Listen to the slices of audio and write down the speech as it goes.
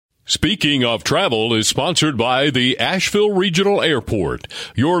Speaking of Travel is sponsored by the Asheville Regional Airport,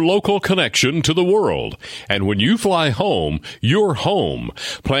 your local connection to the world. And when you fly home, you're home.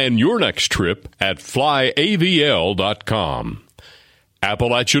 Plan your next trip at flyavl.com.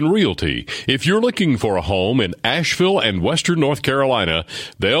 Appalachian Realty. If you're looking for a home in Asheville and Western North Carolina,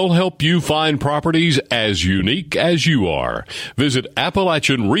 they'll help you find properties as unique as you are. Visit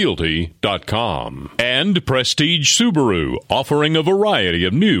AppalachianRealty.com. And Prestige Subaru, offering a variety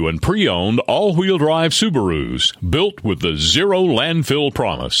of new and pre-owned all-wheel drive Subarus, built with the zero landfill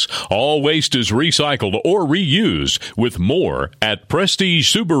promise. All waste is recycled or reused, with more at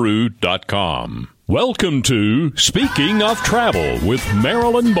PrestigeSubaru.com. Welcome to Speaking of Travel with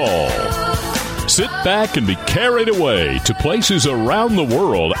Marilyn Ball. Sit back and be carried away to places around the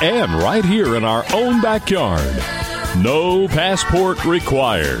world and right here in our own backyard. No passport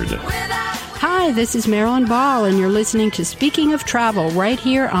required. Hi, this is Marilyn Ball, and you're listening to Speaking of Travel right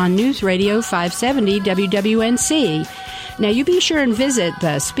here on News Radio 570 WWNC. Now, you be sure and visit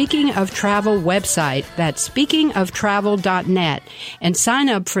the Speaking of Travel website, that's speakingoftravel.net, and sign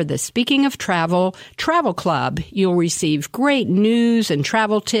up for the Speaking of Travel Travel Club. You'll receive great news and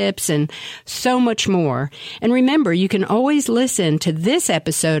travel tips and so much more. And remember, you can always listen to this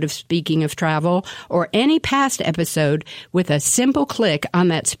episode of Speaking of Travel or any past episode with a simple click on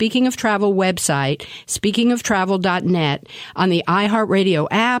that Speaking of Travel website, speakingoftravel.net, on the iHeartRadio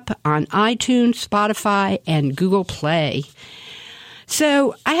app, on iTunes, Spotify, and Google Play.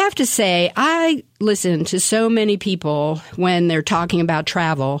 So I have to say, I listen to so many people when they're talking about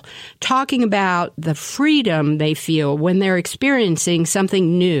travel, talking about the freedom they feel when they're experiencing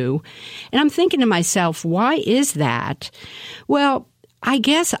something new. And I'm thinking to myself, why is that? Well, I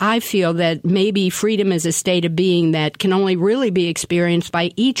guess I feel that maybe freedom is a state of being that can only really be experienced by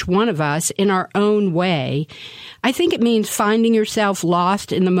each one of us in our own way. I think it means finding yourself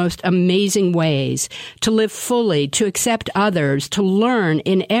lost in the most amazing ways, to live fully, to accept others, to learn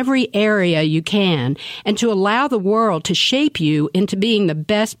in every area you can, and to allow the world to shape you into being the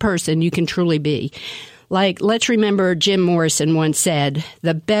best person you can truly be. Like, let's remember Jim Morrison once said,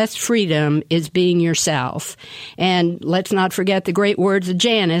 the best freedom is being yourself. And let's not forget the great words of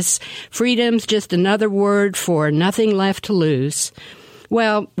Janis, freedom's just another word for nothing left to lose.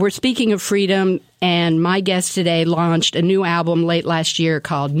 Well, we're speaking of freedom, and my guest today launched a new album late last year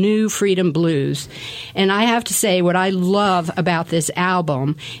called New Freedom Blues. And I have to say, what I love about this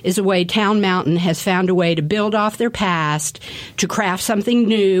album is the way Town Mountain has found a way to build off their past, to craft something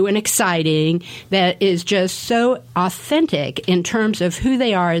new and exciting that is just so authentic in terms of who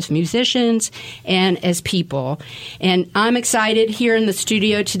they are as musicians and as people. And I'm excited. Here in the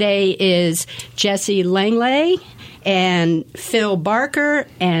studio today is Jesse Langley and Phil Barker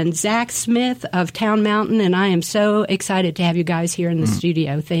and Zach Smith of Town Mountain, and I am so excited to have you guys here in the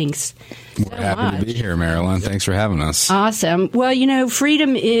studio. Thanks. We're happy to be here, Marilyn. Thanks for having us. Awesome. Well, you know,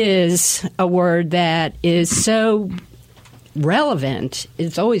 freedom is a word that is so relevant.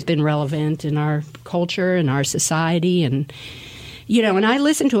 It's always been relevant in our culture and our society, and you know, and I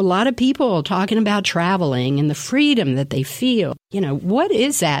listen to a lot of people talking about traveling and the freedom that they feel. You know, what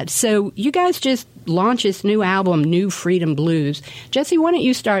is that? So you guys just launched this new album, New Freedom Blues. Jesse, why don't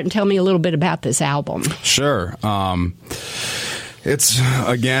you start and tell me a little bit about this album? Sure. It's,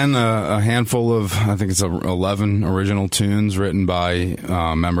 again, a handful of, I think it's 11 original tunes written by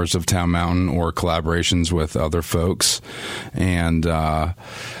members of Town Mountain or collaborations with other folks. And,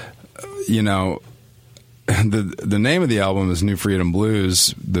 you know, the name of the album is New Freedom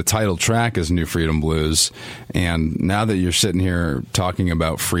Blues. The title track is New Freedom Blues. And now that you're sitting here talking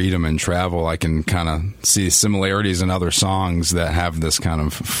about freedom and travel, I can kind of see similarities in other songs that have this kind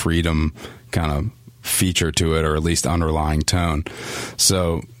of freedom kind of feature to it, or at least underlying tone.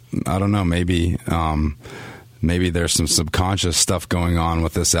 So I don't know, maybe there's some subconscious stuff going on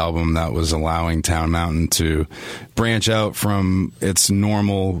with this album that was allowing Town Mountain to branch out from its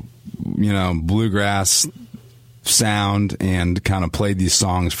normal, you know, bluegrass sound and kind of played these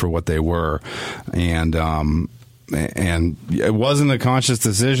songs for what they were. And it wasn't a conscious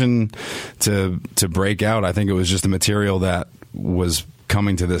decision to break out. I think it was just the material that was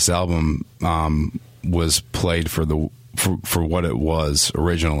coming to this album was played for what it was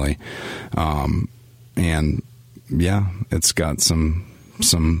originally. And yeah, it's got some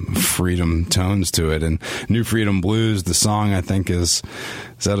freedom tones to it. And New Freedom Blues, the song, I think is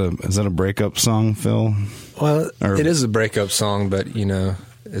that a breakup song, Phil? Well, it is a breakup song, but you know,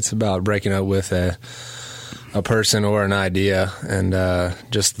 it's about breaking up with a person or an idea, and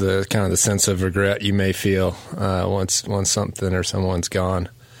just the kind of the sense of regret you may feel once something or someone's gone.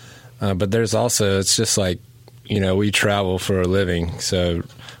 But there's also, it's just like we travel for a living, so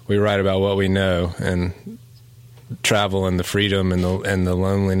we write about what we know, and travel and the freedom and the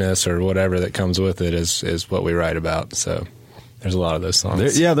loneliness or whatever that comes with it is what we write about. So there's a lot of those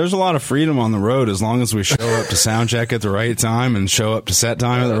songs. There's a lot of freedom on the road as long as we show up to sound check at the right time and show up to set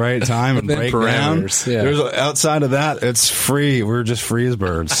time at the right time and break down. Yeah. Outside of that, it's free. We're just free as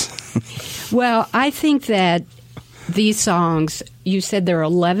birds. Well, I think that these songs, you said there are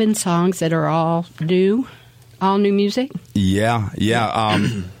 11 songs that are all new music? Yeah.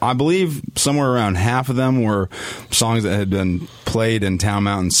 I believe somewhere around half of them were songs that had been played in Town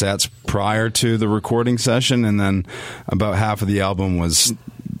Mountain sets prior to the recording session, and then about half of the album was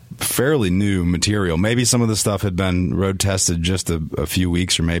fairly new material. Maybe some of the stuff had been road tested just a few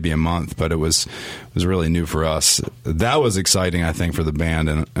weeks or maybe a month, but it was really new for us. That was exciting, I think, for the band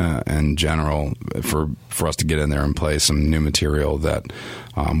and in general, for us to get in there and play some new material that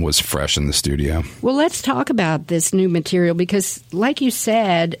was fresh in the studio. Well, let's talk about this new material because, like you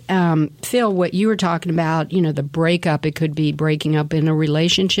said, Phil, what you were talking about, the breakup, it could be breaking up in a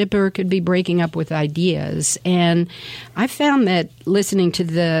relationship or it could be breaking up with ideas. And I found that listening to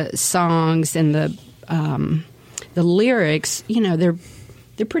the songs and the lyrics,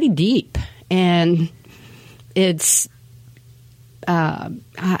 they're pretty deep, and it's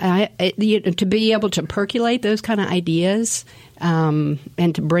to be able to percolate those kind of ideas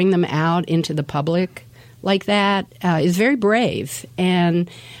and to bring them out into the public like that is very brave. And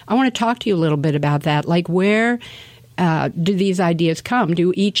I want to talk to you a little bit about that. Like, where do these ideas come?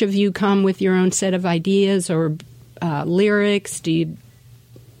 Do each of you come with your own set of ideas or lyrics? Do you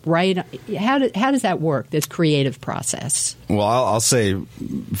write? How does that work, this creative process? Well, I'll say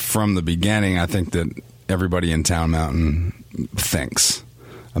from the beginning, I think that everybody in Town Mountain thinks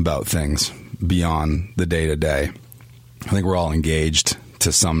about things beyond the day-to-day. I think we're all engaged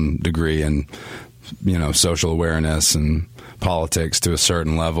to some degree in, social awareness and politics to a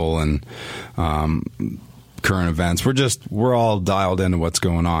certain level and current events. We're all dialed into what's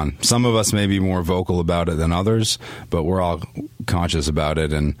going on. Some of us may be more vocal about it than others, but we're all conscious about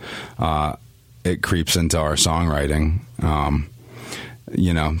it, and it creeps into our songwriting.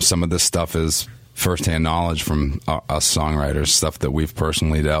 Some of this stuff is firsthand knowledge from us songwriters, stuff that we've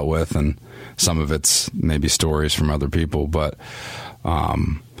personally dealt with, and some of it's maybe stories from other people. But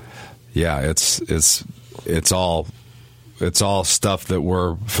it's all stuff that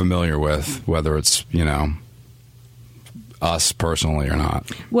we're familiar with, whether it's us personally or not.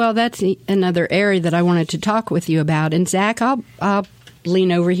 Well, that's another area that I wanted to talk with you about. And Zach, I'll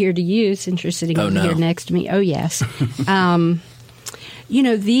lean over here to you since you're sitting here next to me. Oh, yes.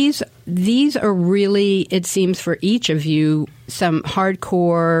 These are really, it seems for each of you, some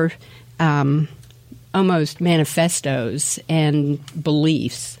hardcore, almost manifestos and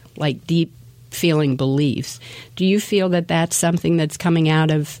beliefs, like deep feeling beliefs. Do you feel that that's something that's coming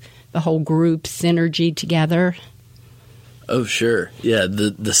out of the whole group synergy together? Oh, sure. Yeah,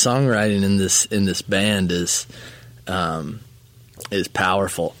 the songwriting in this band is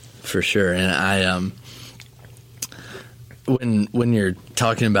powerful for sure. And I when you're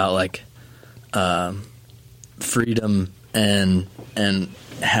talking about like freedom and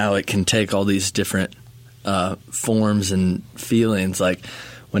how it can take all these different forms and feelings, like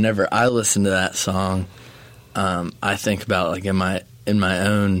whenever I listen to that song, I think about like in my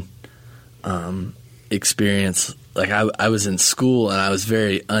own experience. Like I was in school and I was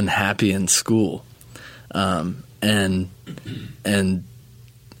very unhappy in school, and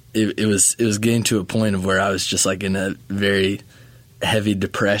it was getting to a point of where I was just like in a very heavy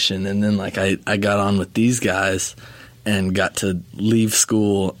depression, and then like I got on with these guys and got to leave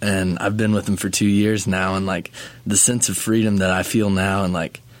school, and I've been with them for 2 years now, and like the sense of freedom that I feel now, and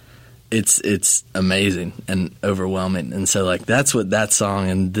like it's amazing and overwhelming. And so like that's what that song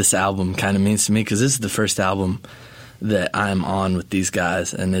and this album kind of means to me, because this is the first album that I'm on with these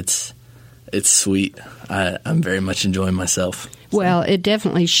guys, and it's sweet. I'm very much enjoying myself. Well, it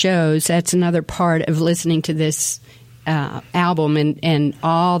definitely shows. That's another part of listening to this album and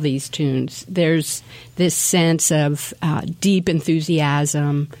all these tunes. There's this sense of deep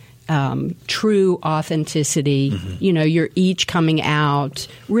enthusiasm, true authenticity. Mm-hmm. You're each coming out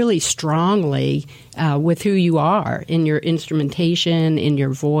really strongly with who you are in your instrumentation, in your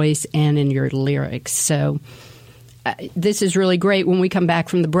voice, and in your lyrics. So this is really great. When we come back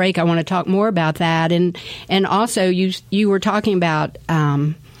from the break, I want to talk more about that. And also, you were talking about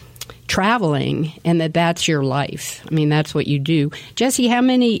traveling, and that's your life. I mean, that's what you do. Jesse, how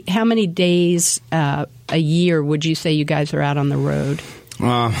many days a year would you say you guys are out on the road?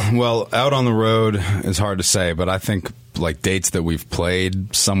 Well, out on the road is hard to say, but I think like dates that we've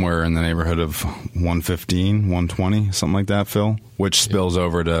played somewhere in the neighborhood of 115, 120, something like that, Phil, which spills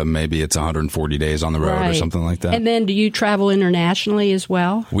over to maybe it's 140 days on the road or something like that. And then do you travel internationally as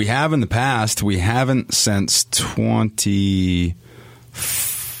well? We have in the past. We haven't since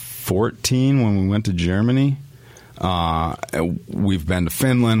 2014 when we went to Germany. We've been to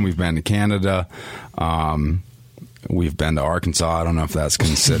Finland. We've been to Canada. We've been to Arkansas. I don't know if that's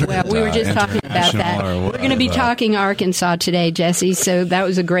considered. Well, we were just talking about that. We're going to be talking Arkansas today, Jesse, so that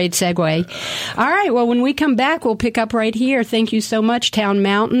was a great segue. All right, well, when we come back, we'll pick up right here. Thank you so much, Town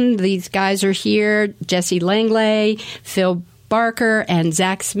Mountain. These guys are here, Jesse Langley, Phil Barker, and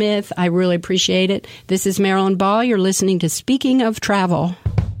Zach Smith. I really appreciate it. This is Marilyn Ball. You're listening to Speaking of Travel.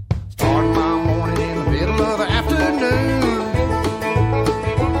 Start my morning in the middle of the afternoon.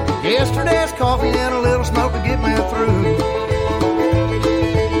 Yesterday's coffee and a little smoke to get me through.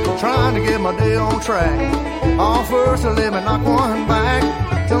 Trying to get my day on track. All first to let me knock one back.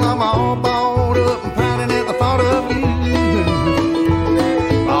 Till I'm all balled up and pounding at the thought of you.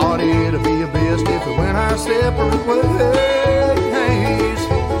 Thought it'd be best if we went our separate ways.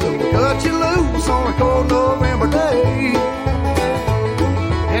 So we cut you loose on a cold November day.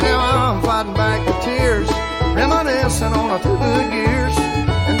 And now I'm fighting back the tears, reminiscing on our 2 good years.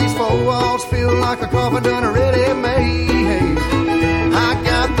 And these 4 walls feel like a coffin done already made. I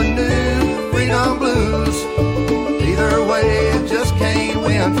got the new freedom blues. Either way, it just can't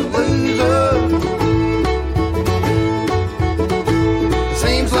win for loser. It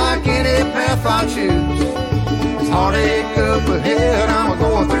seems like any path I choose, it's heartache up ahead, I'm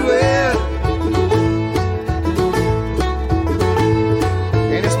going through it.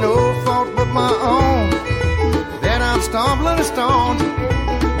 And it's no fault but my own that I'm stumbling a stone,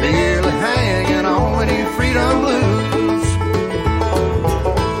 barely hanging on the new freedom blues.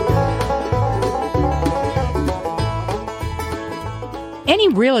 Any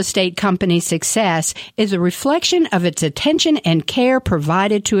real estate company's success is a reflection of its attention and care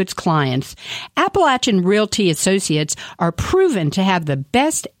provided to its clients. Appalachian Realty Associates are proven to have the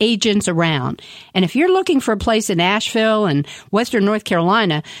best agents around. And if you're looking for a place in Asheville and Western North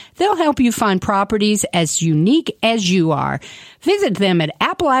Carolina, they'll help you find properties as unique as you are. Visit them at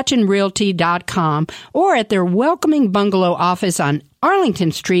AppalachianRealty.com or at their welcoming bungalow office on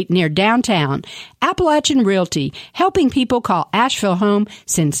Arlington Street near downtown. Appalachian Realty, helping people call Asheville home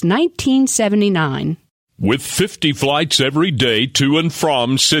since 1979. With 50 flights every day to and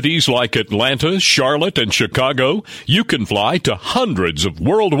from cities like Atlanta, Charlotte, and Chicago, you can fly to hundreds of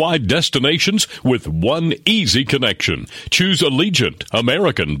worldwide destinations with one easy connection. Choose Allegiant,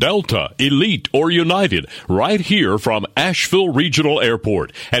 American, Delta, Elite, or United right here from Asheville Regional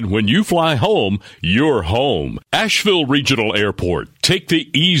Airport. And when you fly home, you're home. Asheville Regional Airport. Take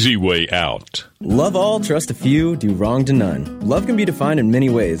the easy way out. Love all, trust a few, do wrong to none. Love can be defined in many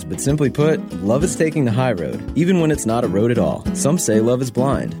ways, but simply put, love is taking the high road, even when it's not a road at all. Some say love is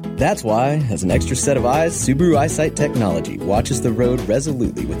blind. That's why, as an extra set of eyes, Subaru EyeSight technology watches the road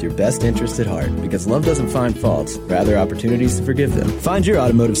resolutely with your best interest at heart, because love doesn't find faults, rather opportunities to forgive them. Find your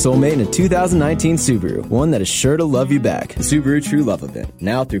automotive soulmate in a 2019 Subaru, one that is sure to love you back. The Subaru True Love Event,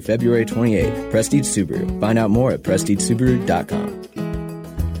 now through February 28th. Prestige Subaru. Find out more at PrestigeSubaru.com.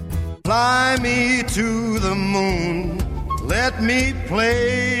 Fly me to the moon, let me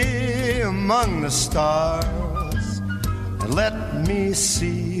play among the stars, and let me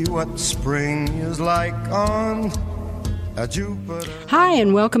see what spring is like on Jupiter. Hi,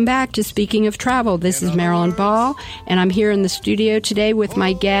 and welcome back to Speaking of Travel. This is Marilyn Ball, and I'm here in the studio today with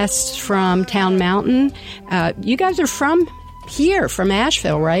my guests from Town Mountain. You guys are from here, from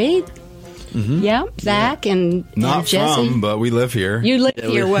Asheville, right? Mm-hmm. Yeah, Zach and Not Jesse. from, but we live here. You live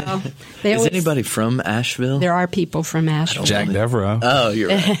here. Well, Is anybody from Asheville? There are people from Asheville. Jack Devereaux. Oh, you're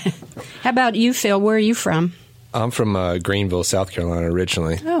right. How about you, Phil? Where are you from? I'm from Greenville, South Carolina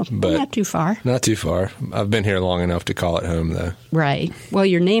originally. Oh, but not too far. Not too far. I've been here long enough to call it home, though. Right. Well,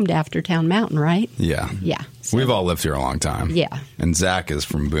 you're named after Town Mountain, right? Yeah. Yeah. So, We've all lived here a long time. Yeah. And Zach is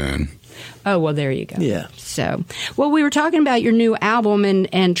from Boone. oh, well, there you go. Yeah. So, well, we were talking about your new album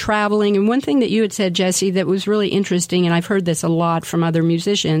and traveling, and one thing that you had said, Jesse, that was really interesting, and I've heard this a lot from other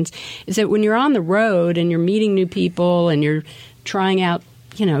musicians, is that when you're on the road and you're meeting new people and you're trying out,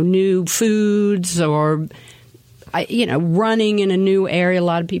 new foods or running in a new area. A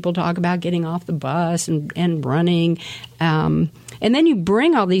lot of people talk about getting off the bus and running. And then you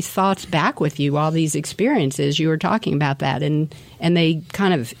bring all these thoughts back with you, all these experiences. You were talking about that, and they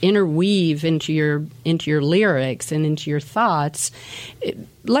kind of interweave into your lyrics and into your thoughts.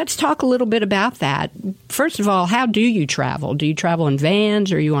 Let's talk a little bit about that. First of all, how do you travel? Do you travel in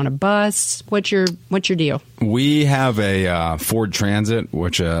vans? Or are you on a bus? What's your deal? We have a Ford Transit,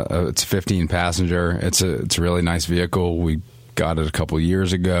 which it's 15 passenger. It's a really nice vehicle. We got it a couple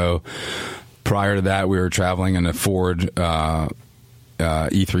years ago. Prior to that, we were traveling in a Ford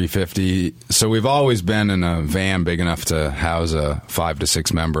E350. So we've always been in a van big enough to house a 5 to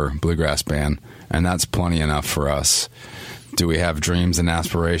 6 member bluegrass band, and that's plenty enough for us. Do we have dreams and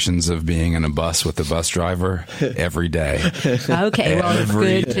aspirations of being in a bus with a bus driver? Every day. Okay, well,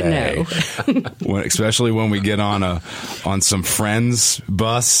 good to know. Especially when we get on some friends'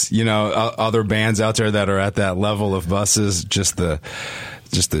 bus, other bands out there that are at that level of buses, just the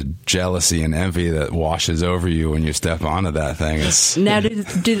jealousy and envy that washes over you when you step onto that thing. Now,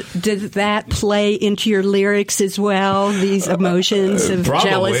 did that play into your lyrics as well, these emotions of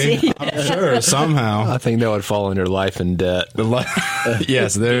jealousy? I'm sure, somehow. I think that would fall under life and debt.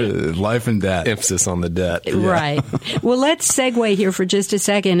 Yes, there's life and debt. Emphasis on the debt. Right. Well, let's segue here for just a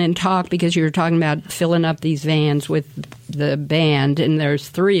second and talk, because you were talking about filling up these vans with the band, and there's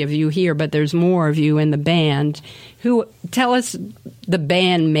 3 of you here, but there's more of you in the band. Tell us the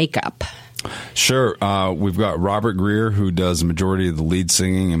band makeup. Sure. We've got Robert Greer, who does the majority of the lead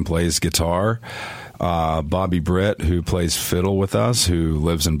singing and plays guitar. Bobby Britt, who plays fiddle with us, who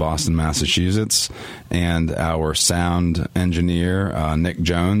lives in Boston, Massachusetts. And our sound engineer, Nick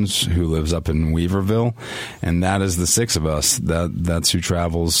Jones, who lives up in Weaverville. And that is the 6 of us. That's who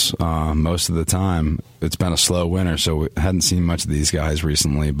travels most of the time. It's been a slow winter, so we hadn't seen much of these guys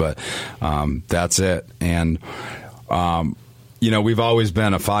recently, but that's it. And we've always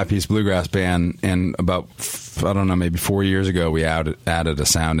been a 5-piece bluegrass band, and about, maybe 4 years ago, we added a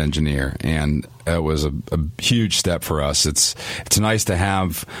sound engineer, and it was a huge step for us. It's nice to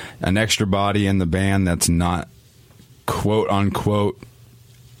have an extra body in the band that's not quote unquote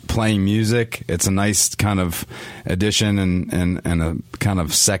playing music. It's a nice kind of addition and a kind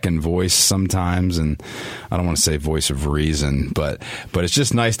of second voice sometimes, and I don't want to say voice of reason, but it's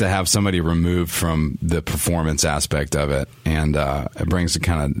just nice to have somebody removed from the performance aspect of it, and it brings a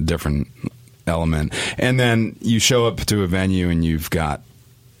kind of different element. And then you show up to a venue and you've got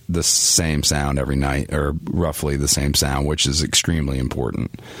the same sound every night, or roughly the same sound, which is extremely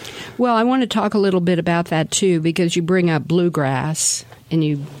important. Well, I want to talk a little bit about that too, because you bring up bluegrass and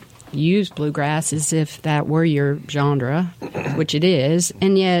you use bluegrass as if that were your genre, which it is,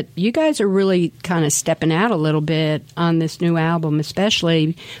 and yet you guys are really kind of stepping out a little bit on this new album,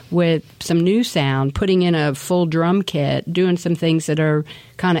 especially with some new sound, putting in a full drum kit, doing some things that are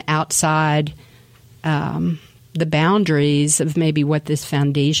kind of outside the boundaries of maybe what this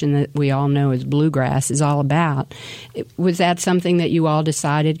foundation that we all know as bluegrass is all about. Was that something that you all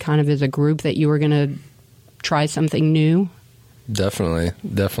decided kind of as a group that you were going to try something new? Definitely.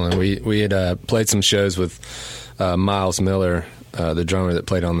 We had played some shows with Miles Miller, the drummer that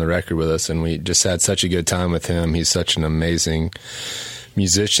played on the record with us, and we just had such a good time with him. He's such an amazing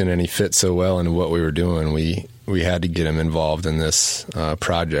musician, and he fit so well into what we were doing. We had to get him involved in this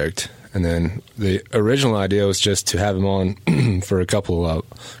project. And then the original idea was just to have him on for a couple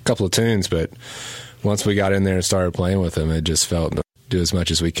of tunes, but once we got in there and started playing with him, it just felt to do as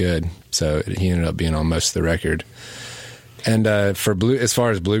much as we could. So he ended up being on most of the record. And as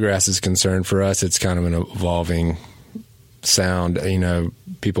far as bluegrass is concerned, for us, it's kind of an evolving sound.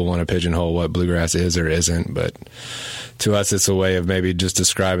 People want to pigeonhole what bluegrass is or isn't, but to us, it's a way of maybe just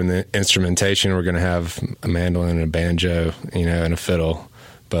describing the instrumentation. We're going to have a mandolin and a banjo, and a fiddle,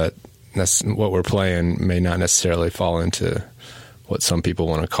 but that's what we're playing may not necessarily fall into what some people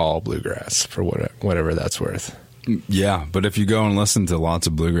want to call bluegrass, for whatever that's worth. Yeah, but if you go and listen to lots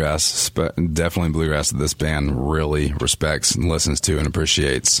of bluegrass, definitely bluegrass that this band really respects and listens to and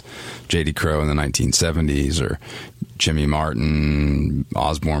appreciates, J.D. Crowe in the 1970s or Jimmy Martin,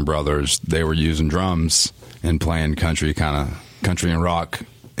 Osborne Brothers, they were using drums and playing country and rock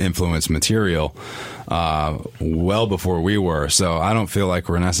influenced material well before we were. So I don't feel like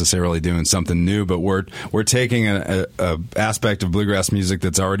we're necessarily doing something new, but we're taking a aspect of bluegrass music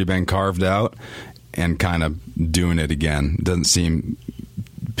that's already been carved out and kind of doing it again. It doesn't seem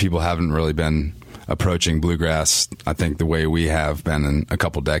people haven't really been approaching bluegrass, I think, the way we have been in a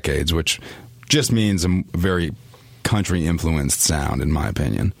couple decades, which just means a very country influenced sound, in my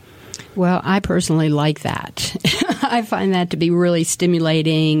opinion. Well, I personally like that. I find that to be really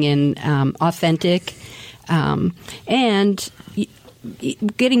stimulating and authentic. And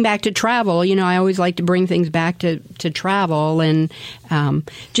getting back to travel, I always like to bring things back to travel, and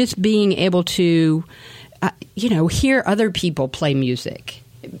just being able to, hear other people play music,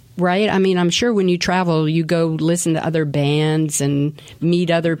 right? I mean, I'm sure when you travel, you go listen to other bands and meet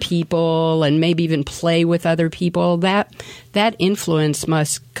other people and maybe even play with other people. That influence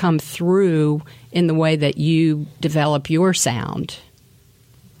must come through in the way that you develop your sound.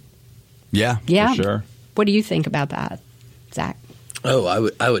 Yeah, Yeah. for sure. What do you think about that, Zach? Oh,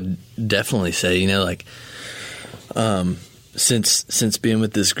 I would definitely say, since being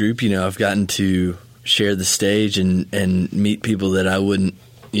with this group, I've gotten to share the stage and meet people that I wouldn't,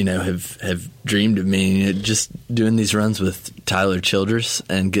 have dreamed of meeting. Just doing these runs with Tyler Childers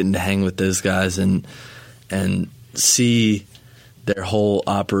and getting to hang with those guys and see their whole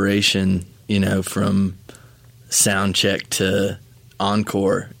operation, from sound check to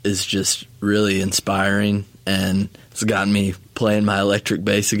encore is just really inspiring, and it's gotten me playing my electric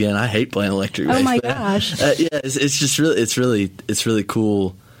bass again. I hate playing electric bass. Oh my gosh! It's just really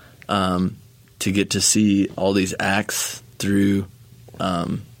cool to get to see all these acts through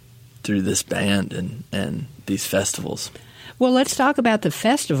this band and these festivals. Well, let's talk about the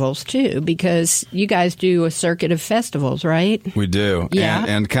festivals, too, because you guys do a circuit of festivals, right? We do. Yeah.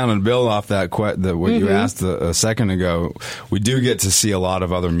 And kind of build off that what you asked a second ago, we do get to see a lot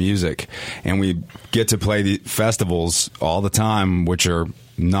of other music, and we get to play the festivals all the time, which are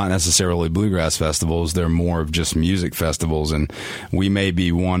not necessarily bluegrass festivals. They're more of just music festivals, and we may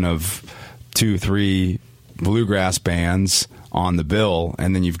be one of 2-3 bluegrass bands on the bill,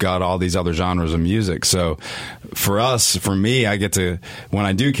 and then you've got all these other genres of music. So for me, I get to, when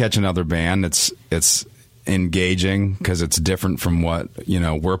I do catch another band, it's engaging because it's different from what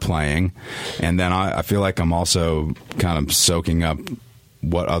we're playing, and then I feel like I'm also kind of soaking up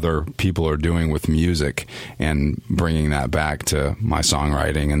what other people are doing with music and bringing that back to my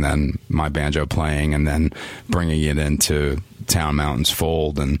songwriting, and then my banjo playing, and then bringing it into Town Mountain's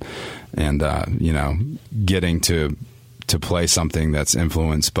fold, and getting to play something that's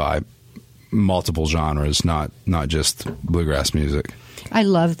influenced by multiple genres, not just bluegrass music. I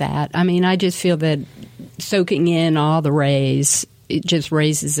love that. I mean, I just feel that soaking in all the rays, it just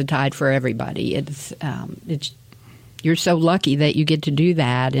raises the tide for everybody. It's you're so lucky that you get to do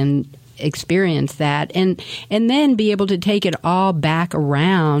that and experience that, and then be able to take it all back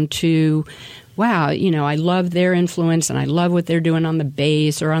around to, wow, I love their influence, and I love what they're doing on the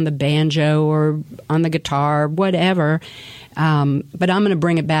bass or on the banjo or on the guitar, whatever. But I'm going to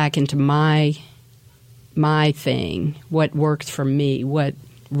bring it back into my thing, what works for me, what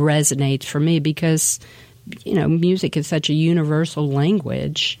resonates for me, because, music is such a universal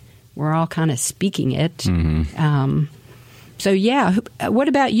language. We're all kind of speaking it. Mm-hmm. So, yeah, what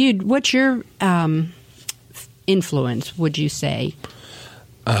about you? What's your influence, would you say?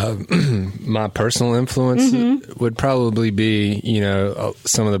 My personal influence would probably be,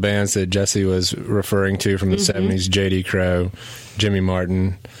 some of the bands that Jesse was referring to from the 70s, J.D. Crowe, Jimmy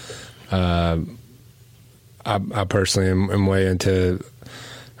Martin. I personally am way into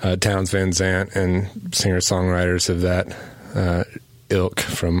Townes Van Zandt and singer-songwriters of that ilk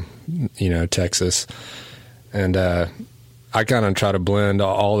from, Texas. And I kind of try to blend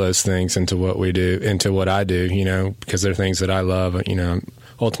all those things into what we do, into what I do, because they're things that I love,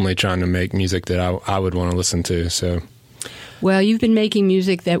 ultimately trying to make music that I would want to listen to. So, well, you've been making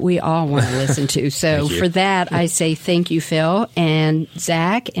music that we all want to listen to. So for that, I say thank you, Phil, and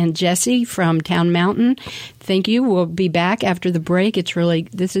Zach and Jesse from Town Mountain. Thank you. We'll be back after the break.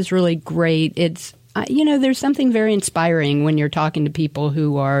 This is really great. It's there's something very inspiring when you're talking to people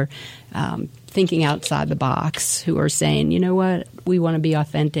who are thinking outside the box, who are saying, you know what, we want to be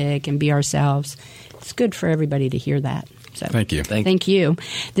authentic and be ourselves. It's good for everybody to hear that. So, thank you. Thank you.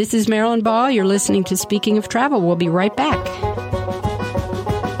 This is Marilyn Ball. You're listening to Speaking of Travel. We'll be right back.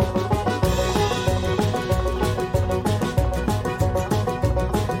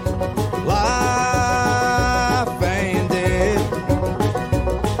 Life and death,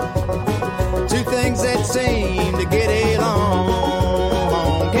 two things that seem to get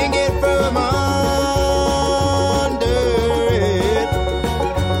along, can't get from under it.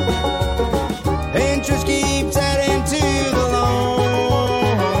 Interest keeps adding to the loan.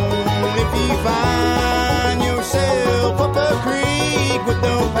 If you find yourself up a creek with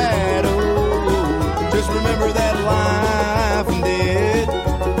no paddle, just remember that life and death,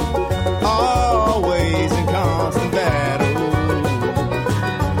 always in constant battle.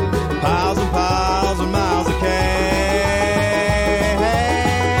 Piles and piles of miles of cash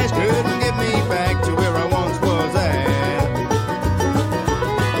couldn't get me back to where I once was at.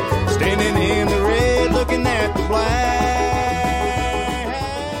 Standing in the red, looking at the black.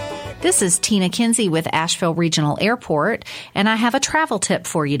 This is Tina Kinsey with Asheville Regional Airport, and I have a travel tip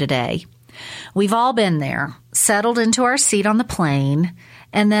for you today. We've all been there, settled into our seat on the plane,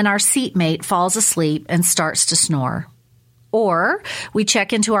 and then our seatmate falls asleep and starts to snore. Or we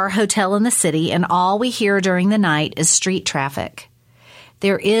check into our hotel in the city, and all we hear during the night is street traffic.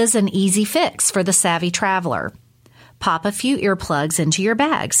 There is an easy fix for the savvy traveler. Pop a few earplugs into your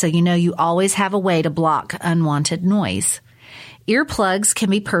bag so you know you always have a way to block unwanted noise. Earplugs can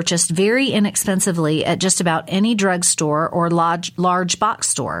be purchased very inexpensively at just about any drugstore or large box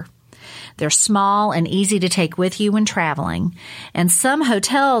store. They're small and easy to take with you when traveling, and some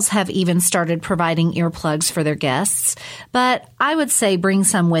hotels have even started providing earplugs for their guests, but I would say bring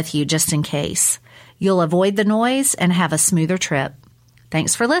some with you just in case. You'll avoid the noise and have a smoother trip.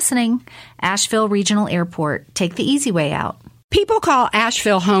 Thanks for listening. Asheville Regional Airport. Take the easy way out. People call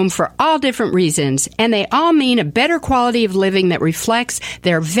Asheville home for all different reasons, and they all mean a better quality of living that reflects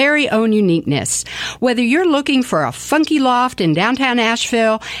their very own uniqueness. Whether you're looking for a funky loft in downtown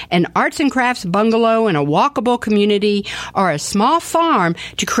Asheville, an arts and crafts bungalow in a walkable community, or a small farm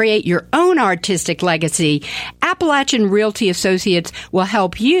to create your own artistic legacy, Appalachian Realty Associates will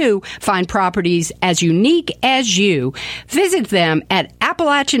help you find properties as unique as you. Visit them at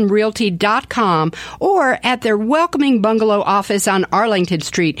AppalachianRealty.com or at their welcoming bungalow office on Arlington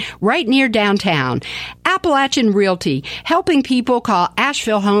Street, right near downtown. Appalachian Realty, helping people call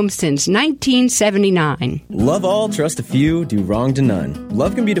Asheville home since 1979. Love all, trust a few, do wrong to none.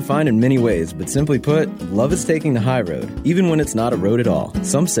 Love can be defined in many ways, but simply put, love is taking the high road, even when it's not a road at all.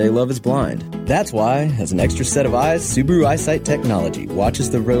 Some say love is blind. That's why, as an extra set of eyes, Subaru Eyesight Technology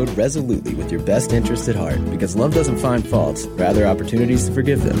watches the road resolutely with your best interest at heart, because love doesn't find faults, rather opportunities to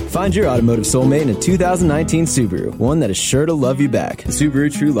forgive them. Find your automotive soulmate in a 2019 Subaru, one that is sure to love you back. The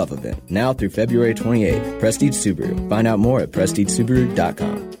Subaru True Love Event, now through February 28th. Prestige Subaru. Find out more at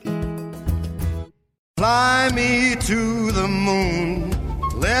PrestigeSubaru.com. Fly me to the moon,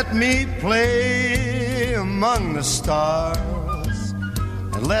 let me play among the stars,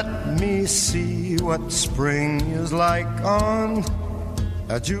 and let me see what spring is like on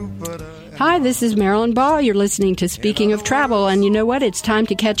Jupiter. Hi, this is Marilyn Ball. You're listening to Speaking of Travel, and you know what? It's time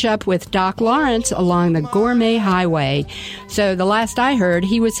to catch up with Doc Lawrence along the Gourmet Highway. So the last I heard,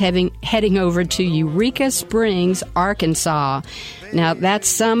 he was heading over to Eureka Springs, Arkansas. Now, that's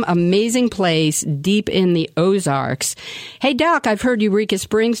some amazing place deep in the Ozarks. Hey, Doc, I've heard Eureka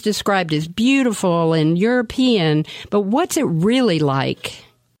Springs described as beautiful and European, but what's it really like?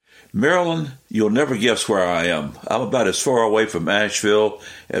 Marilyn, you'll never guess where I am. I'm about as far away from Asheville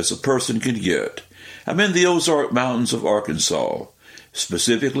as a person can get. I'm in the Ozark Mountains of Arkansas.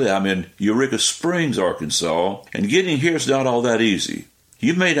 Specifically, I'm in Eureka Springs, Arkansas, and getting here is not all that easy.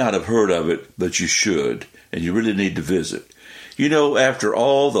 You may not have heard of it, but you should, and you really need to visit. You know, after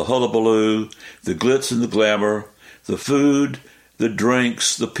all the hullabaloo, the glitz and the glamour, the food, the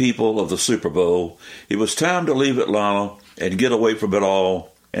drinks, the people of the Super Bowl, it was time to leave Atlanta and get away from it all.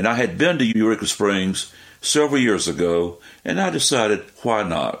 And I had been to Eureka Springs several years ago, and I decided, why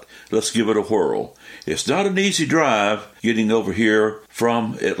not? Let's give it a whirl. It's not an easy drive getting over here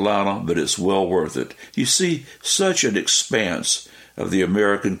from Atlanta, but it's well worth it. You see such an expanse of the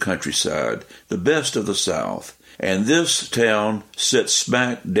American countryside, the best of the South. And this town sits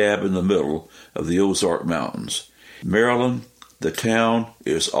smack dab in the middle of the Ozark Mountains. Maryland, the town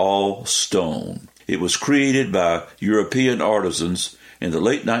is all stone. It was created by European artisans in the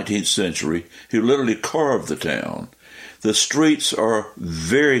late 19th century who literally carved the town. The streets are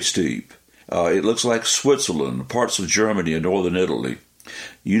very steep. It looks like Switzerland, parts of Germany and northern Italy.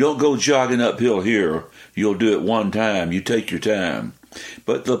 You don't go jogging uphill here. You'll do it one time. You take your time.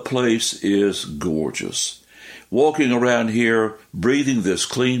 But the place is gorgeous. Walking around here, breathing this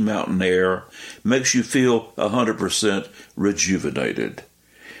clean mountain air, makes you feel 100% rejuvenated.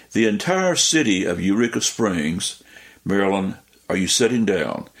 The entire city of Eureka Springs, Maryland, are you sitting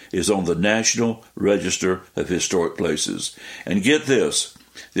down, is on the National Register of Historic Places. And get this,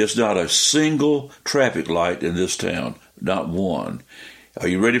 there's not a single traffic light in this town, not one. Are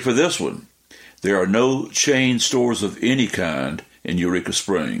you ready for this one? There are no chain stores of any kind in Eureka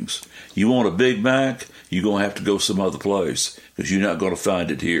Springs. You want a Big Mac, you're going to have to go some other place, because you're not going to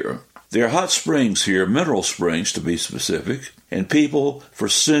find it here. There are hot springs here, mineral springs to be specific, and people for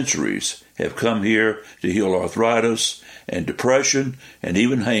centuries have come here to heal arthritis and depression and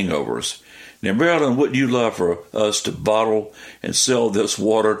even hangovers. Now, Marilyn, wouldn't you love for us to bottle and sell this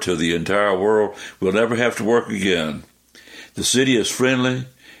water to the entire world? We'll never have to work again. The city is friendly,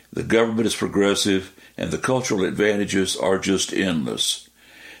 the government is progressive, and the cultural advantages are just endless.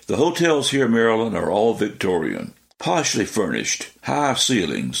 The hotels here in Maryland are all Victorian. Poshly furnished, high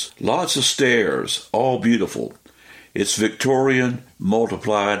ceilings, lots of stairs, all beautiful. It's Victorian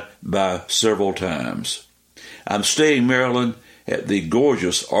multiplied by several times. I'm staying, Maryland, at the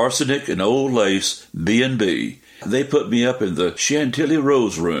gorgeous Arsenic and Old Lace B&B. They put me up in the Chantilly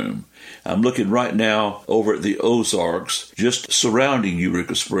Rose Room. I'm looking right now over at the Ozarks, just surrounding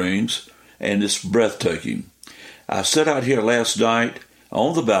Eureka Springs, and it's breathtaking. I sat out here last night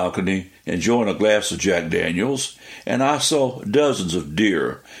on the balcony enjoying a glass of Jack Daniels, and I saw dozens of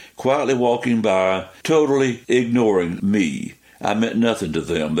deer quietly walking by, totally ignoring me. I meant nothing to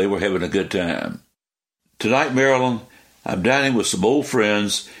them. They were having a good time. Tonight, Maryland, I'm dining with some old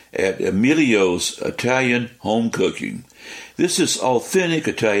friends at Emilio's Italian Home Cooking. This is authentic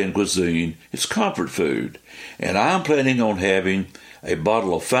Italian cuisine. It's comfort food. And I'm planning on having a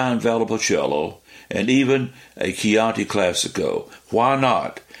bottle of fine Valpolicella and even a Chianti Classico. Why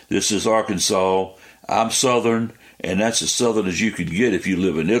not? This is Arkansas. I'm Southern, and that's as Southern as you could get if you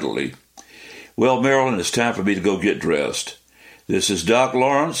live in Italy. Well, Maryland, it's time for me to go get dressed. This is Doc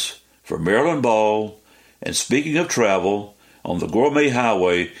Lawrence for Maryland Ball, and speaking of travel, on the Gourmet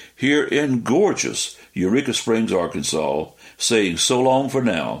Highway here in gorgeous Eureka Springs, Arkansas, saying so long for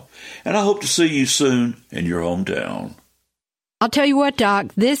now, and I hope to see you soon in your hometown. I'll tell you what, Doc,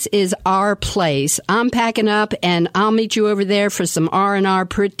 this is our place. I'm packing up, and I'll meet you over there for some R&R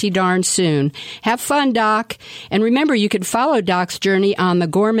pretty darn soon. Have fun, Doc. And remember, you can follow Doc's journey on the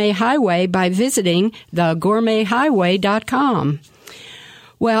Gourmet Highway by visiting thegourmethighway.com.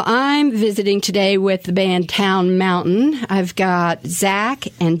 Well, I'm visiting today with the band Town Mountain. I've got Zach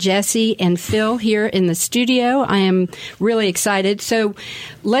and Jesse and Phil here in the studio. I am really excited. So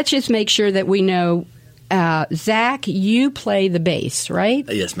let's just make sure that we know, Zach, you play the bass, right?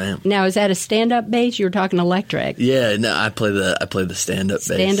 Yes, ma'am. Now, is that a stand-up bass? You were talking electric. Yeah, no, I play the stand-up bass.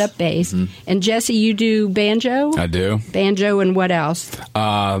 Stand-up bass. Mm-hmm. And Jesse, you do banjo? I do. Banjo and what else?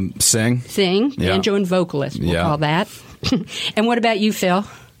 Sing. Sing. Yeah. Banjo and vocalist, we'll call that. And what about you, Phil?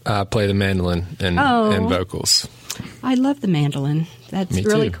 I play the mandolin and vocals. I love the mandolin. That's Me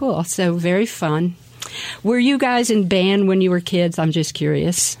really too. cool. So very fun. Were you guys in band when you were kids? I'm just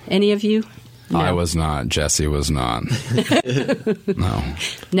curious. Any of you? No. I was not. Jesse was not. No.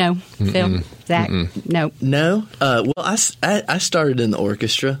 No. Phil? Zach? No. No? Well, I started in the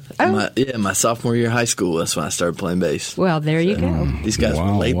orchestra. Oh. My sophomore year of high school. That's when I started playing bass. Well, there you go. These guys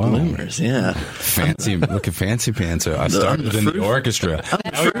were late bloomers, yeah. Fancy, look at Fancy Pants. I started in the orchestra.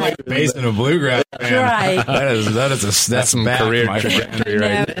 Now we play bass in a bluegrass band. Right. That's some bad, career my friend. trajectory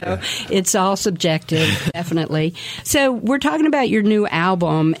right there. No, it's all subjective, definitely. So we're talking about your new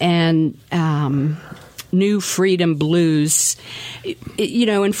album and New Freedom Blues.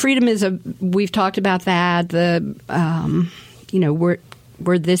 And freedom is we've talked about that,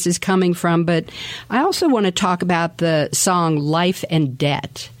 where this is coming from, but I also want to talk about the song Life and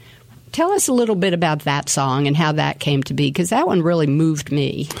Debt. Tell us a little bit about that song and how that came to be, because that one really moved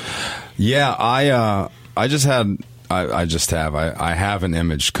me. Yeah, I have an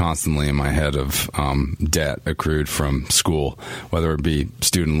image constantly in my head of debt accrued from school, whether it be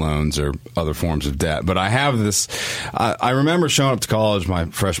student loans or other forms of debt. But I have this. I remember showing up to college my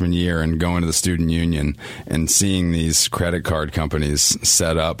freshman year and going to the student union and seeing these credit card companies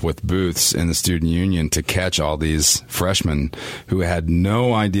set up with booths in the student union to catch all these freshmen who had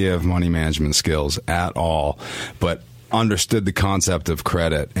no idea of money management skills at all, but understood the concept of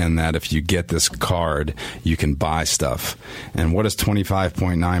credit and that if you get this card, you can buy stuff. And what does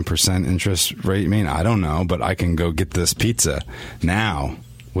 25.9% interest rate mean? I don't know, but I can go get this pizza now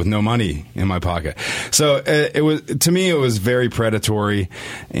with no money in my pocket. So it was very predatory,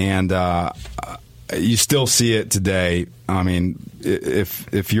 and you still see it today. I mean,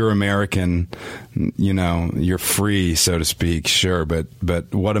 if you're American, you're free, so to speak, sure, but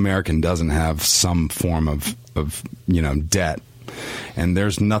what American doesn't have some form of debt? And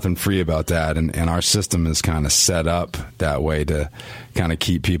there's nothing free about that, and our system is kind of set up that way to kind of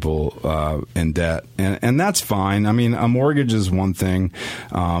keep people in debt, and that's fine. I mean, a mortgage is one thing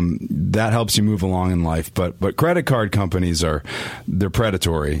that helps you move along in life, but credit card companies they're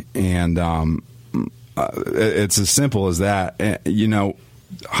predatory, and it's as simple as that. In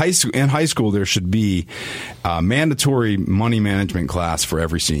high school, there should be a mandatory money management class for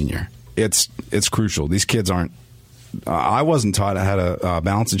every senior. It's crucial. These kids aren't. I wasn't taught how to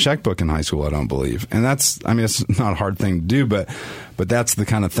balance a checkbook in high school, I don't believe. And it's not a hard thing to do, but that's the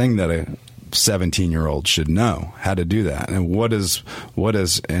kind of thing that a 17-year-old should know how to do that. And what does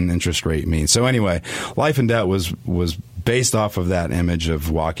an interest rate mean? So anyway, Life and Debt was based off of that image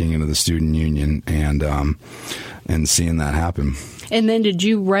of walking into the student union and seeing that happen. And then did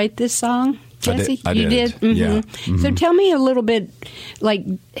you write this song? Jesse? I you did? Mm-hmm. Yeah. Mm-hmm. So tell me a little bit, like,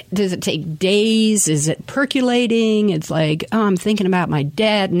 does it take days? Is it percolating? It's like, oh, I'm thinking about my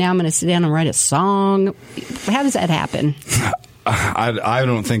dad. Now I'm going to sit down and write a song. How does that happen? I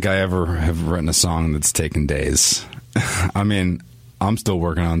don't think I ever have written a song that's taken days. I mean, I'm still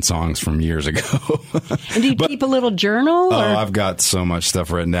working on songs from years ago. And do you keep a little journal? Oh, Or? I've got so much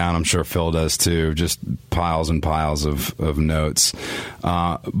stuff written down. I'm sure Phil does too. Just piles and piles of notes.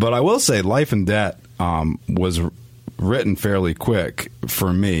 But I will say Life and Debt was written fairly quick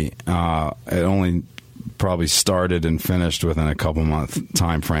for me. It only probably started and finished within a couple month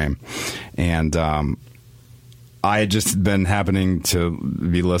time frame. And I had just been happening to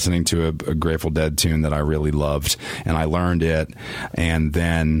be listening to a Grateful Dead tune that I really loved, and I learned it, and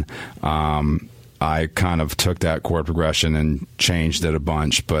then I kind of took that chord progression and changed it a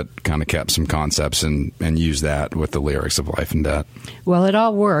bunch, but kind of kept some concepts and used that with the lyrics of Life and Debt. Well, it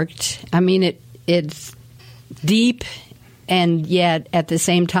all worked. I mean, it's deep, and yet at the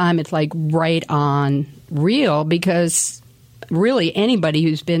same time, it's like right on real, because really anybody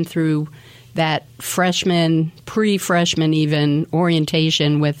who's been through that freshman, pre-freshman even,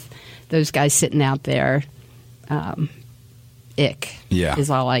 orientation with those guys sitting out there, is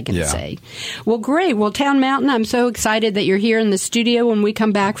all I can say. Well, great. Well, Town Mountain, I'm so excited that you're here in the studio when we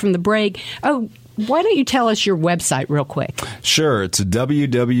come back from the break. Oh, why don't you tell us your website real quick? Sure. It's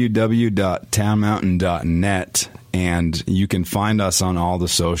www.townmountain.net, and you can find us on all the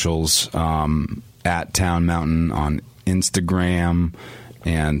socials at Town Mountain on Instagram,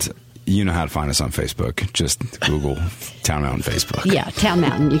 and you know how to find us on Facebook. Just Google Town Mountain Facebook. Yeah, Town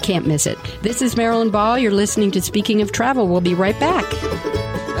Mountain. You can't miss it. This is Marilyn Ball. You're listening to Speaking of Travel. We'll be right back.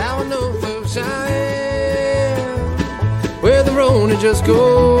 Down north of Cheyenne, where the road just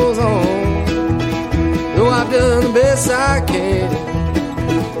goes on. Though I've done the best I can,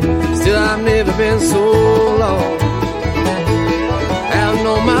 still I've never been so long. Out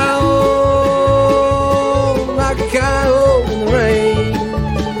on my own, like a coyote in the rain.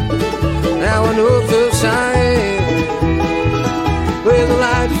 Now I know the Cheyenne, where the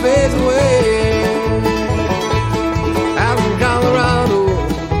light fades away. Out in Colorado,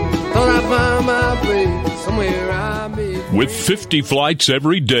 thought I'd find my place somewhere I'd be. With 50 flights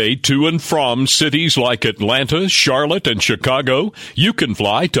every day to and from cities like Atlanta, Charlotte, and Chicago, you can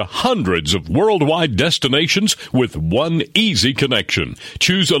fly to hundreds of worldwide destinations with one easy connection.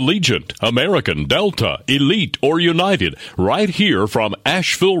 Choose Allegiant, American, Delta, Elite, or United right here from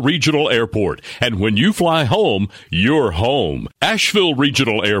Asheville Regional Airport. And when you fly home, you're home. Asheville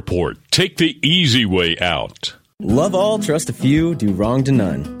Regional Airport. Take the easy way out. Love all, trust a few, do wrong to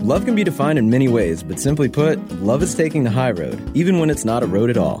none. Love can be defined in many ways, but simply put, love is taking the high road, even when it's not a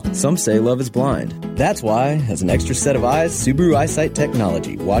road at all. Some say love is blind. That's why, as an extra set of eyes, Subaru Eyesight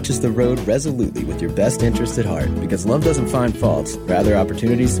Technology watches the road resolutely with your best interest at heart, because love doesn't find faults, rather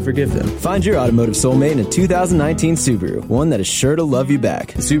opportunities to forgive them. Find your automotive soulmate in a 2019 Subaru, one that is sure to love you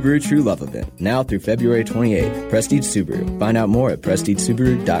back. The Subaru True Love Event, now through February 28th. Prestige Subaru. Find out more at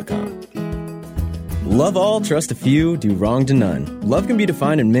prestigesubaru.com. Love all, trust a few, do wrong to none. Love can be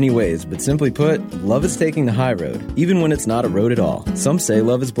defined in many ways, but simply put, love is taking the high road, even when it's not a road at all. Some say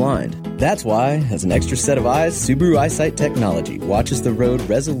love is blind. That's why, as an extra set of eyes, Subaru Eyesight Technology watches the road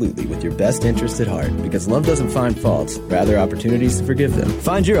resolutely with your best interest at heart, because love doesn't find faults, rather opportunities to forgive them.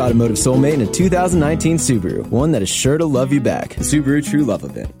 Find your automotive soulmate in a 2019 Subaru, one that is sure to love you back. The Subaru True Love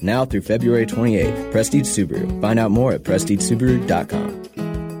Event, now through February 28th. Prestige Subaru. Find out more at prestigesubaru.com.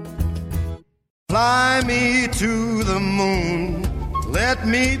 Fly me to the moon, let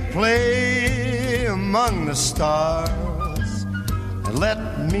me play among the stars, and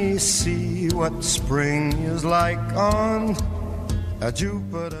let me see what spring is like on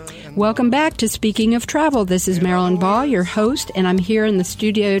Jupiter. Welcome back to Speaking of Travel. This is Marilyn Ball, your host, and I'm here in the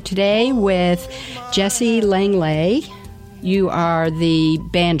studio today with Jesse Langley. You are the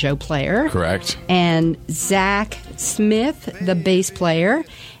banjo player. Correct. And Zach Smith, the bass player.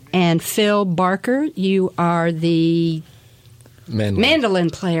 And Phil Barker, you are the mandolin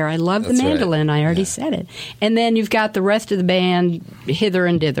player. I love the mandolin. Right. I already said it. And then you've got the rest of the band hither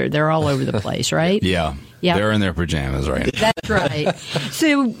and dither. They're all over the place, right? Yeah. Yep. They're in their pajamas right now. That's right.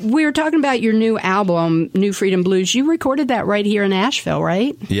 So we were talking about your new album, New Freedom Blues. You recorded that right here in Asheville,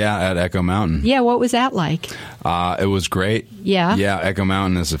 right? Yeah, at Echo Mountain. Yeah, what was that like? It was great. Yeah? Yeah, Echo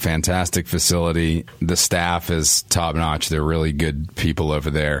Mountain is a fantastic facility. The staff is top-notch. They're really good people over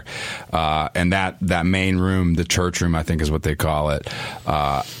there. And that main room, the church room, I think is what they call it,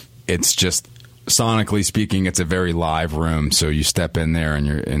 it's just... Sonically speaking, it's a very live room, so you step in there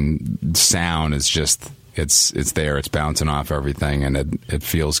and sound is just it's there. It's bouncing off everything, and it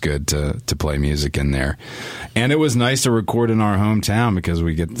feels good to play music in there. And it was nice to record in our hometown because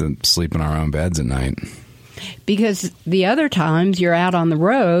we get to sleep in our own beds at night. Because the other times you're out on the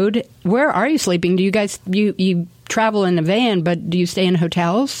road, where are you sleeping? Do you guys you travel in a van, but do you stay in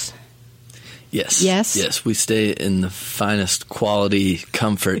hotels? Yes. We stay in the finest quality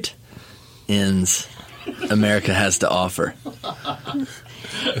comfort inns America has to offer.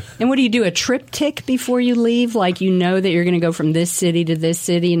 And what do you do, a triptych before you leave? Like, you know that you're going to go from this city to this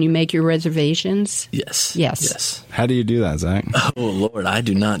city and you make your reservations? Yes. How do you do that, Zach? Oh, Lord, I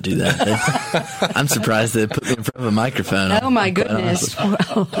do not do that. I'm surprised they put me in front of a microphone. Oh, my goodness.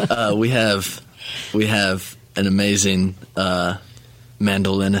 We have an amazing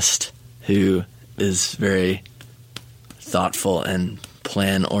mandolinist who is very thoughtful and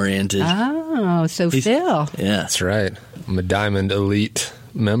plan-oriented. Oh, so Phil. Yeah. That's right. I'm a Diamond Elite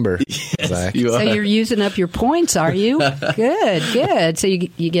member. Yes, you are. So you're using up your points, are you? Good. So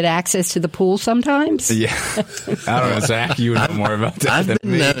you get access to the pool sometimes? Yeah. I don't know, Zach, you would know more about that I've than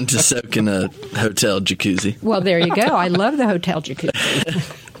been me. known to soak in a hotel jacuzzi. Well, there you go. I love the hotel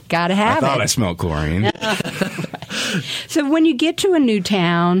jacuzzi. Gotta have I thought it. I smelled chlorine. So when you get to a new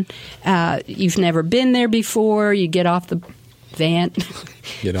town, you've never been there before, you get off the van,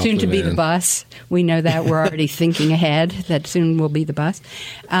 soon to be the bus. We know that. We're already thinking ahead that soon will be the bus.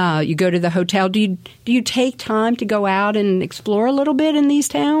 You go to the hotel. Do you take time to go out and explore a little bit in these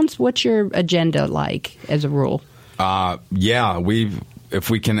towns? What's your agenda like as a rule? Yeah, if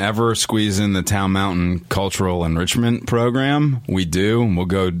we can ever squeeze in the Town Mountain Cultural Enrichment Program, we do. We'll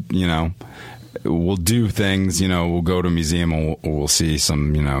go, we'll do things, we'll go to a museum and we'll see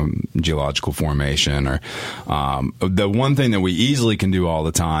some, geological formation. Or the one thing that we easily can do all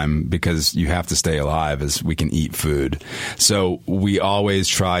the time, because you have to stay alive, is we can eat food. So we always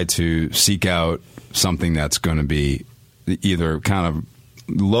try to seek out something that's going to be either kind of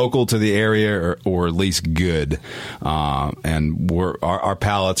local to the area or at least good, and our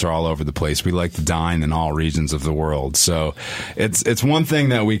palates are all over the place. We like to dine in all regions of the world, so it's one thing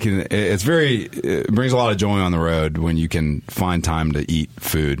that we can. It brings a lot of joy on the road when you can find time to eat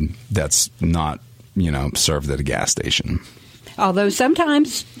food that's not served at a gas station. Although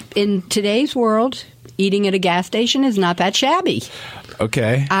sometimes in today's world, eating at a gas station is not that shabby.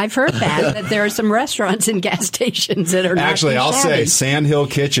 Okay. I've heard that there are some restaurants and gas stations that are not Actually, I'll shabby. say Sandhill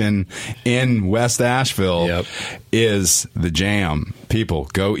Kitchen in West Asheville is the jam. People,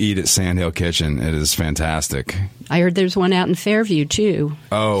 go eat at Sandhill Kitchen. It is fantastic. I heard there's one out in Fairview, too.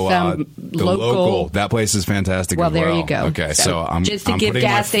 Oh, the local. That place is fantastic well, as well. There you go. Okay, so I'm just to I'm give putting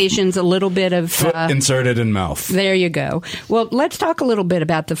gas stations a little bit of foot inserted in mouth. There you go. Well, let's talk a little bit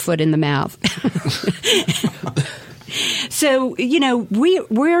about the foot in the mouth. So,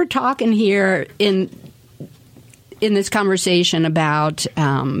 we're talking here in this conversation about,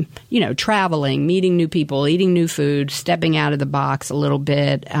 traveling, meeting new people, eating new food, stepping out of the box a little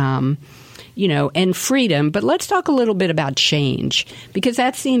bit, and freedom. But let's talk a little bit about change, because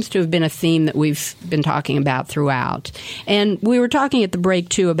that seems to have been a theme that we've been talking about throughout. And we were talking at the break,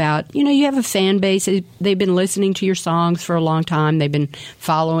 too, about, you have a fan base. They've been listening to your songs for a long time. They've been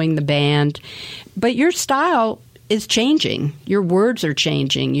following the band. But your style is changing. Your words are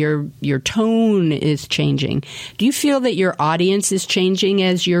changing. Your tone is changing. Do you feel that your audience is changing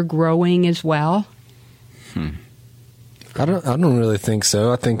as you're growing as well? I don't really think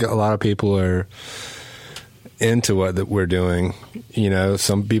so. I think a lot of people are into what that we're doing.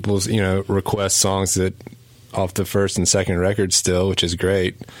 Some people request songs that off the first and second record still, which is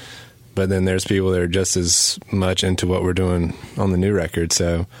great. But then there's people that are just as much into what we're doing on the new record.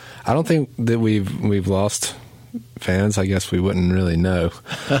 So I don't think that we've lost fans. I guess we wouldn't really know.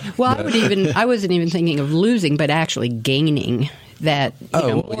 Well, I wasn't even thinking of losing, but actually gaining. That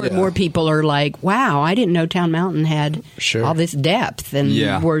more people are like, wow, I didn't know Town Mountain had all this depth,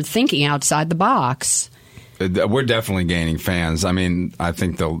 and we're thinking outside the box. We're definitely gaining fans. I mean, I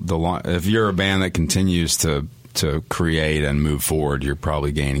think if you're a band that continues to create and move forward, you're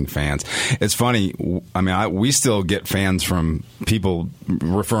probably gaining fans. It's funny. I mean, we still get fans from people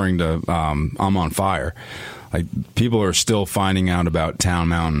referring to I'm on Fire. Like, people are still finding out about Town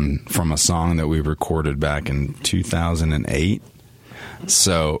Mountain from a song that we recorded back in 2008.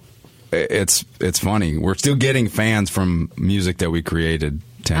 So it's funny. We're still getting fans from music that we created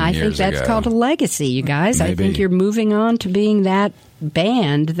 10 years ago. I think that's called a legacy, you guys. Maybe. I think you're moving on to being that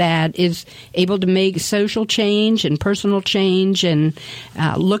band that is able to make social change and personal change and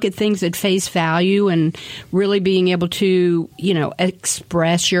look at things at face value, and really being able to,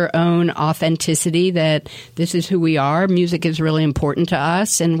 express your own authenticity, that this is who we are. Music is really important to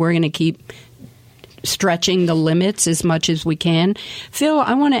us, and we're going to keep stretching the limits as much as we can. Phil,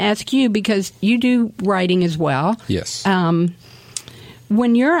 I want to ask you, because you do writing as well. Yes.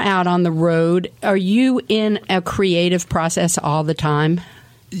 When you're out on the road, are you in a creative process all the time?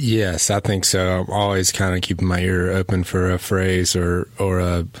 Yes, I think so. I'm always kind of keeping my ear open for a phrase or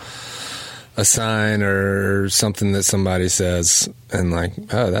a sign or something that somebody says, and like,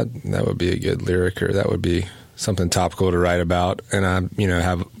 oh, that would be a good lyric, or that would be something topical to write about. And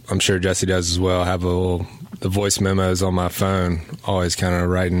I'm sure Jesse does as well, have the voice memos on my phone, always kind of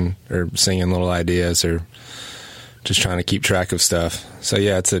writing or singing little ideas or just trying to keep track of stuff. So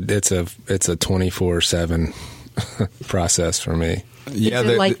yeah, it's a 24/7 process for me. Yeah, is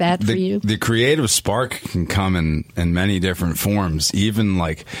it like that for you? The creative spark can come in many different forms. Even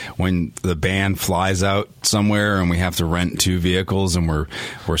like when the band flies out somewhere and we have to rent 2 vehicles and we're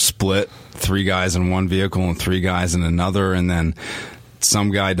split, 3 guys in one vehicle and 3 guys in another, and then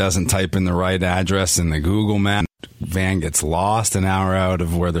some guy doesn't type in the right address in the Google map. Van gets lost an hour out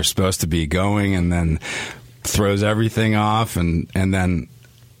of where they're supposed to be going, and then throws everything off, and then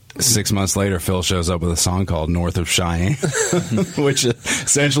 6 months later, Phil shows up with a song called North of Cheyenne, which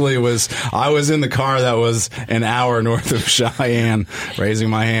essentially I was in the car that was an hour north of Cheyenne, raising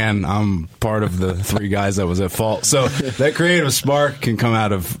my hand. I'm part of the 3 guys that was at fault. So that creative spark can come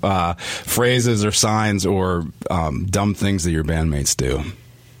out of phrases or signs or dumb things that your bandmates do.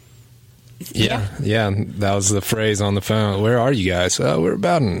 Yeah, that was the phrase on the phone. Where are you guys? Oh, we're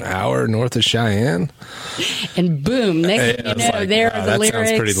about an hour north of Cheyenne. And boom, next thing you know, there are the lyrics. That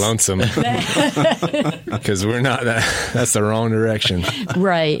sounds pretty lonesome. Because we're not, that's the wrong direction.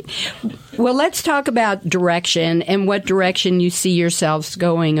 Right. Well, let's talk about direction and what direction you see yourselves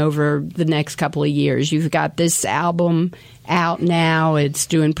going over the next couple of years. You've got this album out now. It's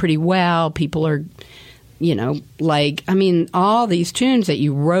doing pretty well. People are... all these tunes that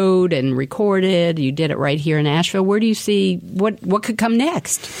you wrote and recorded, you did it right here in Asheville. Where do you see what could come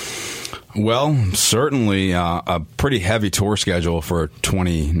next? Well, certainly a pretty heavy tour schedule for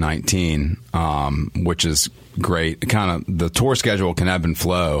 2019, which is great. Kind of the tour schedule can ebb and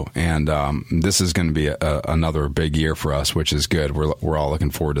flow, and this is going to be another big year for us, which is good. We're all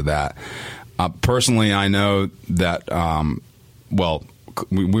looking forward to that. Personally, I know that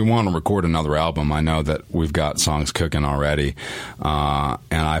we want to record another album. I know that we've got songs cooking already, and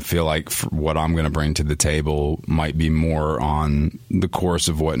I feel like what I'm going to bring to the table might be more on the course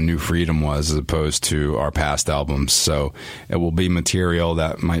of what New Freedom was as opposed to our past albums. So it will be material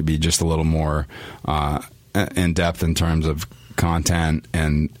that might be just a little more in depth in terms of content,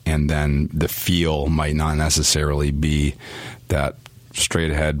 and then the feel might not necessarily be that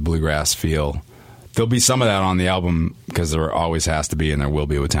straight ahead bluegrass feel. There'll be some of that on the album because there always has to be, and there will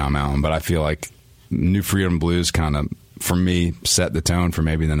be with Town Mountain. But I feel like New Freedom Blues kind of, for me, set the tone for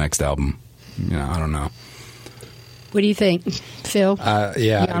maybe the next album. I don't know. What do you think, Phil? Yeah,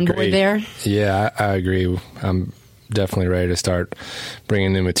 you on board there? Yeah, I agree. I'm definitely ready to start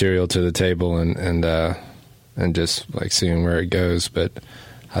bringing new material to the table and just like seeing where it goes. But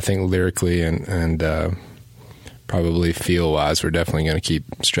I think lyrically and probably feel-wise, we're definitely going to keep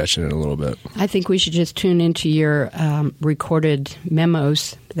stretching it a little bit. I think we should just tune into your recorded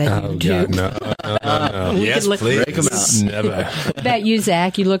memos that you do. God, no. Yes, please. Break them out. Never. What about you,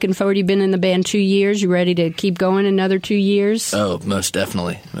 Zach? You looking forward? You've been in the band 2 years. You ready to keep going another 2 years? Oh, most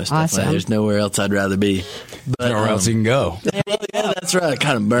definitely. Awesome. There's nowhere else I'd rather be. But, nowhere else you can go. Yeah, that's right. I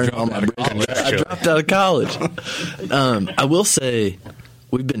kind of burned all my bridges. I dropped out of college. I will say,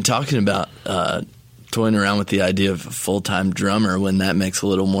 we've been talking about toying around with the idea of a full-time drummer when that makes a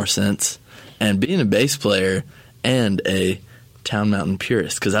little more sense. And being a bass player and a Town Mountain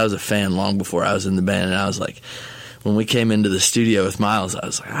purist, because I was a fan long before I was in the band, and I was like, when we came into the studio with Miles, I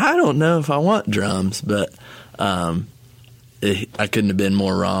was like, I don't know if I want drums, but I couldn't have been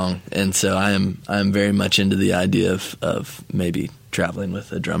more wrong. And so I'm very much into the idea of maybe traveling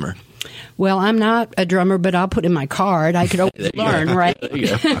with a drummer. Well, I'm not a drummer, but I'll put in my card. I could always learn, right?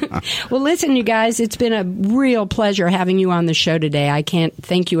 Well, listen, you guys, it's been a real pleasure having you on the show today. I can't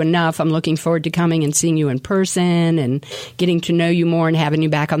thank you enough. I'm looking forward to coming and seeing you in person and getting to know you more and having you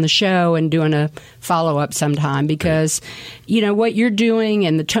back on the show and doing a follow-up sometime because, what you're doing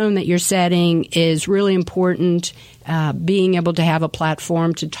and the tone that you're setting is really important. Being able to have a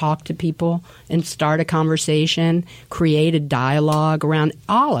platform to talk to people and start a conversation, create a dialogue around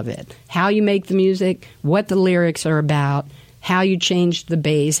all of it. How you make the music, what the lyrics are about, how you changed the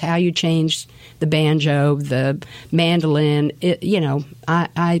bass, how you changed the banjo, the mandolin.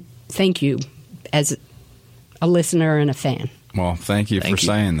 I thank you as a listener and a fan. Well, thank you for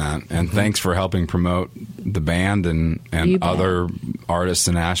saying that. And thanks for helping promote the band and other artists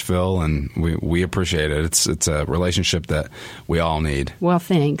in Asheville, and we appreciate it. It's a relationship that we all need. Well,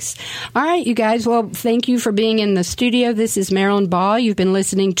 thanks. All right, you guys. Well, thank you for being in the studio. This is Marilyn Ball. You've been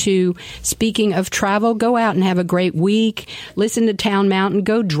listening to Speaking of Travel. Go out and have a great week. Listen to Town Mountain.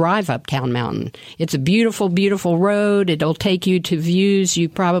 Go drive up Town Mountain. It's a beautiful, beautiful road. It'll take you to views you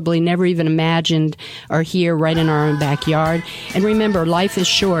probably never even imagined are here right in our own backyard. And remember, life is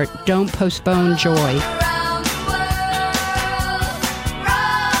short. Don't postpone joy.